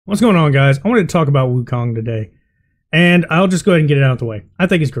What's going on, guys? I wanted to talk about Wukong today, and I'll just go ahead and get it out of the way. I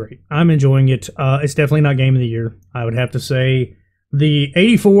think it's great. I'm enjoying it. It's definitely not Game of the Year. I would have to say the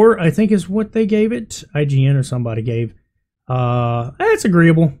 84, I think, is what they gave it. IGN or somebody gave. That's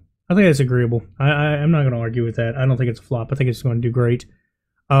agreeable. I think that's agreeable. I'm not going to argue with that. I don't think it's a flop. I think it's going to do great.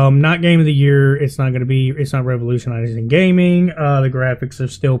 Not Game of the Year. It's not revolutionizing gaming. The graphics are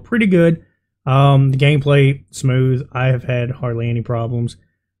still pretty good. The gameplay, smooth. I have had hardly any problems.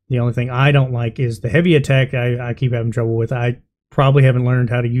 The only thing I don't like is the heavy attack I keep having trouble with. I probably haven't learned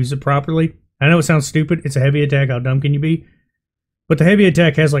how to use it properly. I know it sounds stupid. It's a heavy attack. How dumb can you be? But the heavy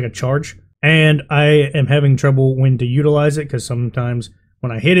attack has like a charge, and I am having trouble when to utilize it because sometimes when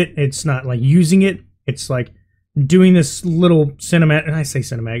I hit it, it's not like using it. It's like doing this little cinematic, and I say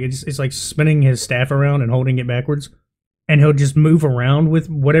cinematic, it's like spinning his staff around and holding it backwards, and he'll just move around with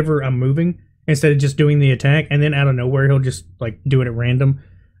whatever I'm moving instead of just doing the attack, and then out of nowhere, he'll just like do it at random.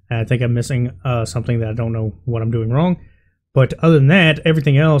 I think I'm missing something that I don't know what I'm doing wrong. But other than that,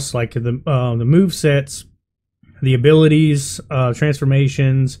 everything else, like the move sets, the abilities,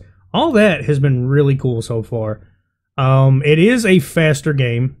 transformations, all that has been really cool so far. It is a faster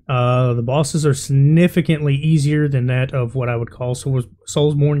game. The bosses are significantly easier than that of what I would call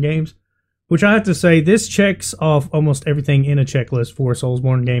Soulsborne games, which I have to say, this checks off almost everything in a checklist for a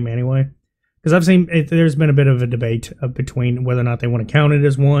Soulsborne game anyway. Because I've seen there's been a bit of a debate between whether or not they want to count it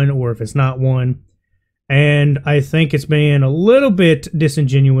as one or if it's not one. And I think it's been a little bit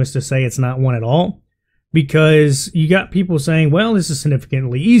disingenuous to say it's not one at all. Because you got people saying, well, this is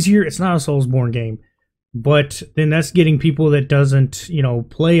significantly easier. It's not a Soulsborne game. But then that's getting people that doesn't,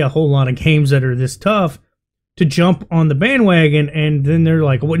 play a whole lot of games that are this tough to jump on the bandwagon. And then they're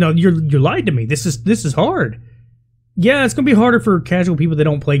like, well, no, you lied to me. This is hard. Yeah, it's going to be harder for casual people that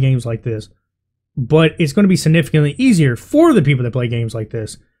don't play games like this. But it's going to be significantly easier for the people that play games like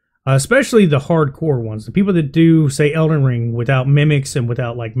this, especially the hardcore ones. The people that do, say, Elden Ring without mimics and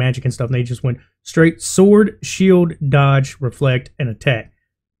without like magic and stuff, and they just went straight sword, shield, dodge, reflect, and attack.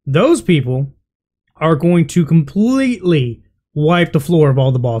 Those people are going to completely wipe the floor of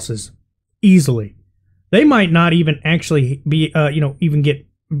all the bosses easily. They might not even actually be, even get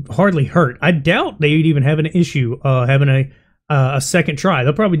hardly hurt. I doubt they'd even have an issue having a second try.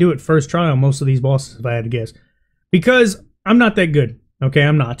 They'll probably do it first try on most of these bosses, if I had to guess. Because I'm not that good. Okay,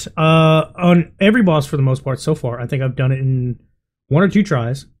 I'm not. On every boss, for the most part, so far, I think I've done it in 1 or 2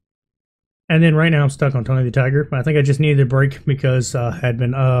 tries. And then right now I'm stuck on Tony the Tiger. I think I just needed a break because I had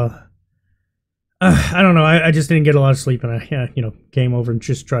been, I don't know, I just didn't get a lot of sleep, and I, came over and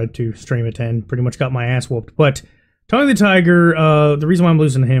just tried to stream it and pretty much got my ass whooped. But Tony the Tiger, the reason why I'm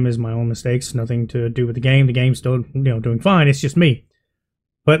losing to him is my own mistakes. Nothing to do with the game. The game's still, doing fine. It's just me.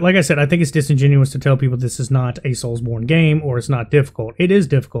 But like I said, I think it's disingenuous to tell people this is not a Soulsborne game or it's not difficult. It is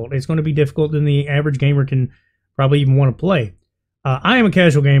difficult. It's going to be difficult than the average gamer can probably even want to play. I am a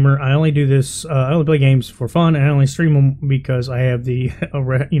casual gamer. I only do this. I only play games for fun, and I only stream them because I have the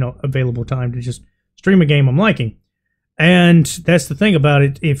available time to just stream a game I'm liking. And that's the thing about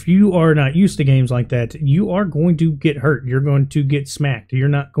it. If you are not used to games like that, you are going to get hurt. You're going to get smacked. You're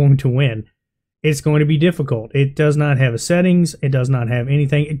not going to win. It's going to be difficult. It does not have a settings. It does not have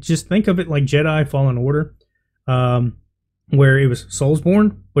anything. Just think of it like Jedi Fallen Order, where it was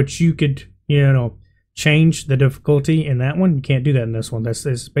Soulsborne, but you could, change the difficulty in that one. You can't do that in this one. That's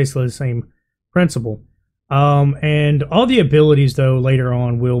basically the same principle. And all the abilities, though, later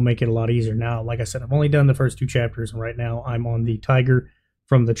on will make it a lot easier. Now, like I said, I've only done the first 2 chapters, and right now I'm on the tiger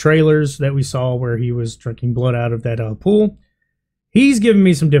from the trailers that we saw where he was drinking blood out of that pool. He's giving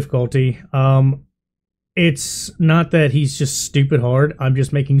me some difficulty. It's not that he's just stupid hard. I'm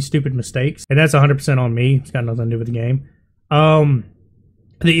just making stupid mistakes, and that's 100% on me. It's got nothing to do with the game.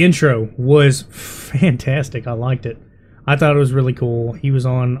 The intro was fantastic. I liked it. I thought it was really cool. He was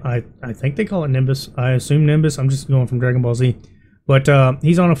on, I think they call it Nimbus. I assume Nimbus. I'm just going from Dragon Ball Z. But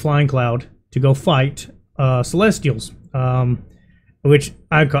he's on a flying cloud to go fight Celestials. Which,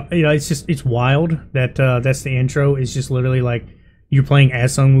 it's wild that that's the intro. It's just literally like you're playing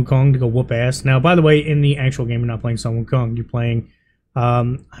as Sun Wukong to go whoop ass. Now, by the way, in the actual game, you're not playing Sun Wukong. You're playing,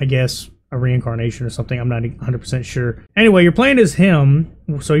 I guess, a reincarnation or something. I'm not 100% sure. Anyway, you're playing as him,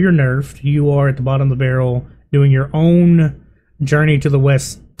 so you're nerfed. You are at the bottom of the barrel, doing your own Journey to the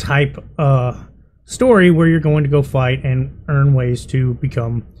West type story where you're going to go fight and earn ways to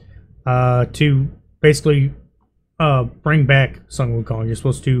become, to basically bring back Sun Wukong. You're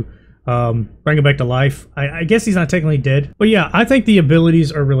supposed to bring him back to life. I guess he's not technically dead. But yeah, I think the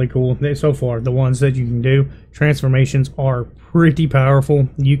abilities are really cool. So far, the ones that you can do. Transformations are pretty powerful.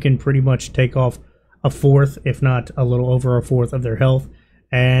 You can pretty much take off a fourth, if not a little over a fourth of their health.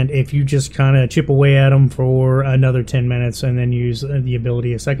 And if you just kind of chip away at them for another 10 minutes and then use the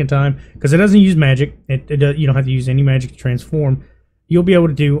ability a second time, because it doesn't use magic, you don't have to use any magic to transform, you'll be able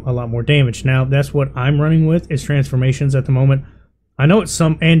to do a lot more damage. Now, that's what I'm running with, is transformations at the moment. I know it's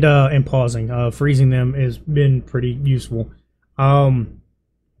some, and pausing. Freezing them has been pretty useful.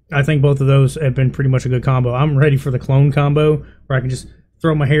 I think both of those have been pretty much a good combo. I'm ready for the clone combo, where I can just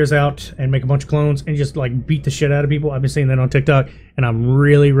throw my hairs out and make a bunch of clones and just like beat the shit out of people. I've been seeing that on TikTok, and I'm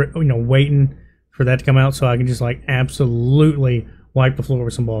really, waiting for that to come out so I can just like absolutely wipe the floor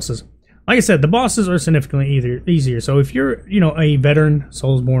with some bosses. Like I said, the bosses are significantly easier. So if you're, a veteran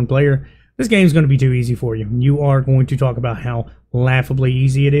Soulsborne player, this game's going to be too easy for you. You are going to talk about how laughably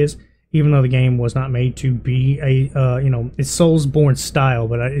easy it is, even though the game was not made to be a, it's Soulsborne style,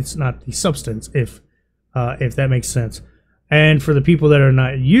 but it's not the substance, if that makes sense. And for the people that are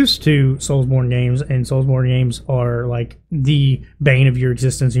not used to Soulsborne games, and Soulsborne games are like the bane of your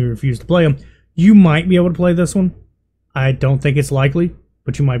existence and you refuse to play them, you might be able to play this one. I don't think it's likely,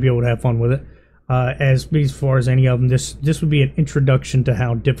 but you might be able to have fun with it. As far as any of them, this would be an introduction to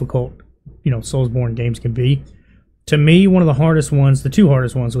how difficult, Soulsborne games can be. To me, one of the hardest ones, the two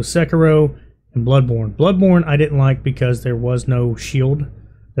hardest ones, was Sekiro and Bloodborne. Bloodborne I didn't like because there was no shield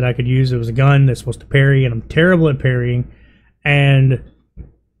that I could use. It was a gun that's supposed to parry, and I'm terrible at parrying. And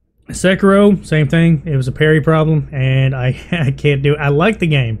Sekiro, same thing. It was a parry problem, and I can't do it. I like the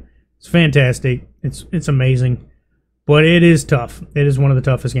game. It's fantastic. It's amazing. But it is tough. It is one of the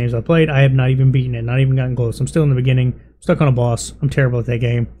toughest games I've played. I have not even beaten it, not even gotten close. I'm still in the beginning, stuck on a boss. I'm terrible at that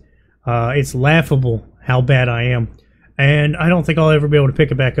game. It's laughable how bad I am. And I don't think I'll ever be able to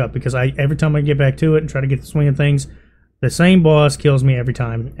pick it back up, because every time I get back to it and try to get the swing of things, the same boss kills me every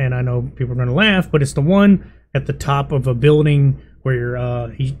time. And I know people are going to laugh, but it's the one at the top of a building where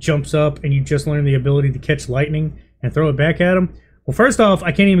he jumps up and you just learn the ability to catch lightning and throw it back at him. Well, first off,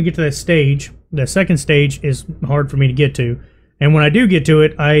 I can't even get to that stage. The second stage is hard for me to get to. And when I do get to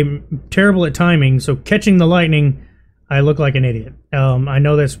it, I'm terrible at timing, so catching the lightning, I look like an idiot. I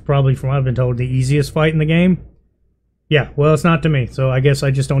know that's probably, from what I've been told, the easiest fight in the game. Yeah, well, it's not to me, so I guess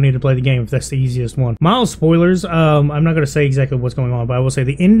I just don't need to play the game if that's the easiest one. Mild spoilers, I'm not going to say exactly what's going on, but I will say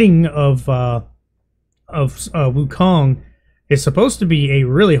the ending of Wukong is supposed to be a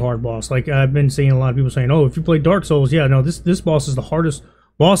really hard boss. Like, I've been seeing a lot of people saying, oh, if you play Dark Souls, yeah, no, this boss is the hardest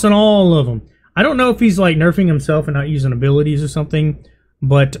boss in all of them. I don't know if he's like nerfing himself and not using abilities or something,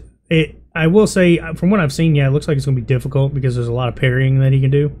 but I will say, from what I've seen, yeah, it looks like it's going to be difficult because there's a lot of parrying that he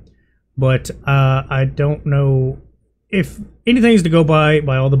can do. But I don't know if anything is to go by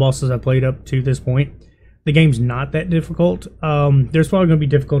all the bosses I've played up to this point. The game's not that difficult. There's probably going to be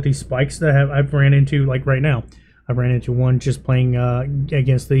difficulty spikes that I've ran into, like right now. I've ran into one just playing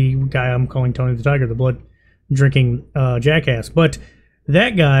against the guy I'm calling Tony the Tiger, the blood-drinking jackass. But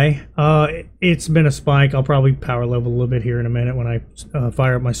that guy, it's been a spike. I'll probably power level a little bit here in a minute when I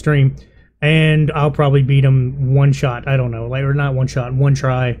fire up my stream. And I'll probably beat him one shot. I don't know. Like, or not one shot, one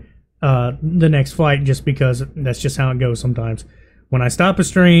try the next fight, just because that's just how it goes sometimes. When I stop a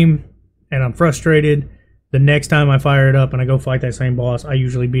stream and I'm frustrated, the next time I fire it up and I go fight that same boss, I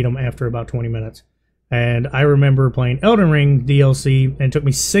usually beat him after about 20 minutes. And I remember playing Elden Ring DLC, and it took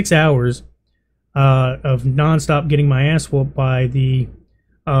me 6 hours of nonstop getting my ass whooped by the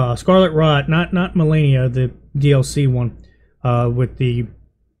Scarlet Rot, not Melania, the DLC one, with the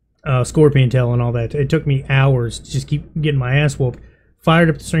scorpion tail and all that. It took me hours to just keep getting my ass whooped. Fired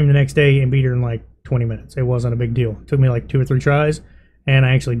up the stream the next day and beat her in like 20 minutes. It wasn't a big deal. It took me like 2 or 3 tries, and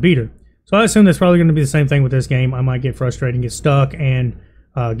I actually beat her. So I assume that's probably going to be the same thing with this game. I might get frustrated and get stuck and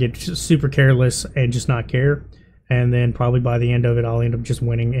get super careless and just not care. And then probably by the end of it, I'll end up just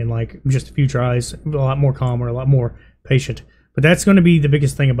winning in like just a few tries, a lot more calmer, a lot more patient. But that's going to be the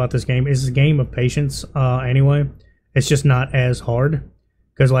biggest thing about this game. Is a game of patience anyway. It's just not as hard,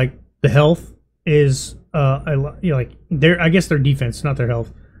 because like the health is like I guess their defense, not their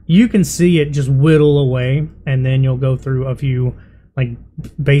health. You can see it just whittle away, and then you'll go through a few like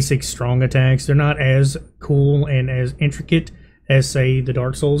basic strong attacks. They're not as cool and as intricate as, say, the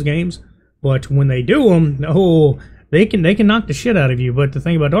Dark Souls games, but when they do them, oh, they can knock the shit out of you. But the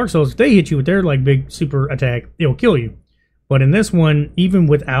thing about Dark Souls, if they hit you with their like big super attack, it'll kill you. But in this one, even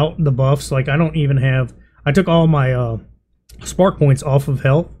without the buffs, like I took all my spark points off of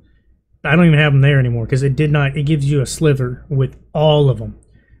health. I don't even have them there anymore, because it gives you a sliver with all of them,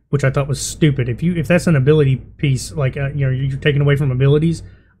 which I thought was stupid. If that's an ability piece, like you're taking away from abilities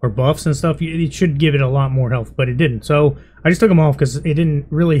or buffs and stuff, it should give it a lot more health, but it didn't. So I just took them off because it didn't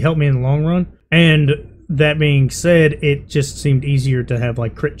really help me in the long run. And that being said, it just seemed easier to have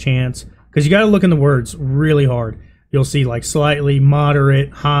like crit chance, because you got to look in the words really hard. you'll see like slightly,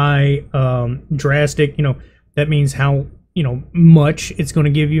 moderate, high, drastic. You know, that means how, you know, much it's going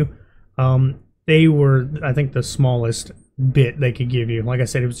to give you. They were, I think, the smallest bit they could give you. Like I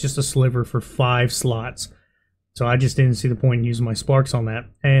said, it was just a sliver for 5 slots. So I just didn't see the point in using my sparks on that.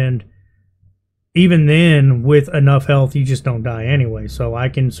 And even then, with enough health, you just don't die anyway. So I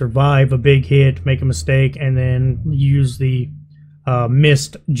can survive a big hit, make a mistake, and then use the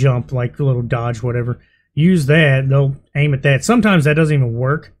missed jump, like a little dodge, whatever. Use that, they'll aim at that. Sometimes that doesn't even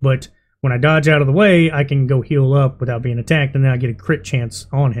work, but when I dodge out of the way, I can go heal up without being attacked, and then I get a crit chance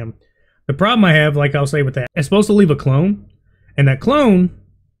on him. The problem I have, like I'll say with that, it's supposed to leave a clone, and that clone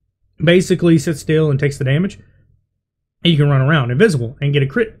basically sits still and takes the damage, and you can run around invisible and get a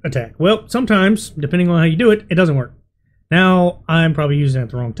crit attack. Well, sometimes, depending on how you do it, it doesn't work. Now, I'm probably using it at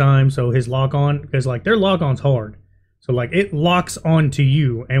the wrong time, so his lock-on, because like their lock-on's hard. So like it locks onto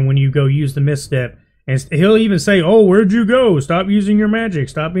you, and when you go use the misstep, and he'll even say, oh, where'd you go? Stop using your magic.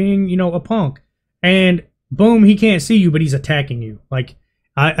 Stop being, you know, a punk. And boom, he can't see you, but he's attacking you. Like,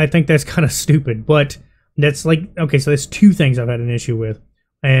 I think that's kind of stupid, but that's like, okay, so there's 2 things I've had an issue with.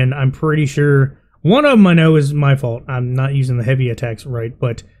 And I'm pretty sure one of them I know is my fault. I'm not using the heavy attacks right,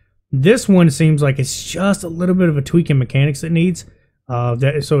 but this one seems like it's just a little bit of a tweak in mechanics that needs. So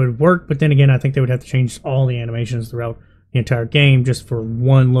it would work, but then again, I think they would have to change all the animations throughout the entire game just for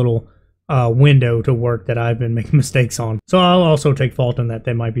one little window to work that I've been making mistakes on. So I'll also take fault on that.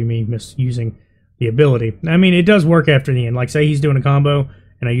 That might be me misusing the ability. I mean, it does work after the end. Like, say he's doing a combo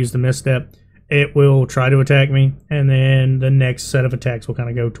and I use the misstep, it will try to attack me, and then the next set of attacks will kind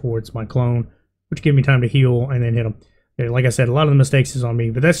of go towards my clone, which give me time to heal and then hit him. Like I said, a lot of the mistakes is on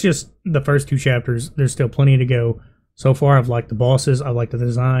me, but that's just the first 2 chapters. There's still plenty to go. So far, I've liked the bosses. I like the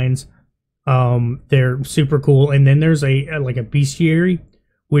designs. They're super cool. And then there's like a bestiary,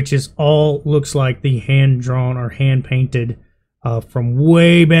 which is all looks like the hand-drawn or hand-painted from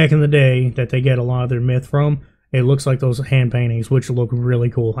way back in the day that they get a lot of their myth from. It looks like those hand paintings, which look really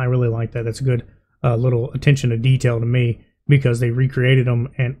cool. I really like that. That's a good little attention to detail to me because they recreated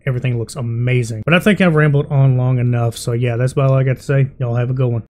them and everything looks amazing. But I think I've rambled on long enough. So yeah, that's about all I got to say. Y'all have a good one.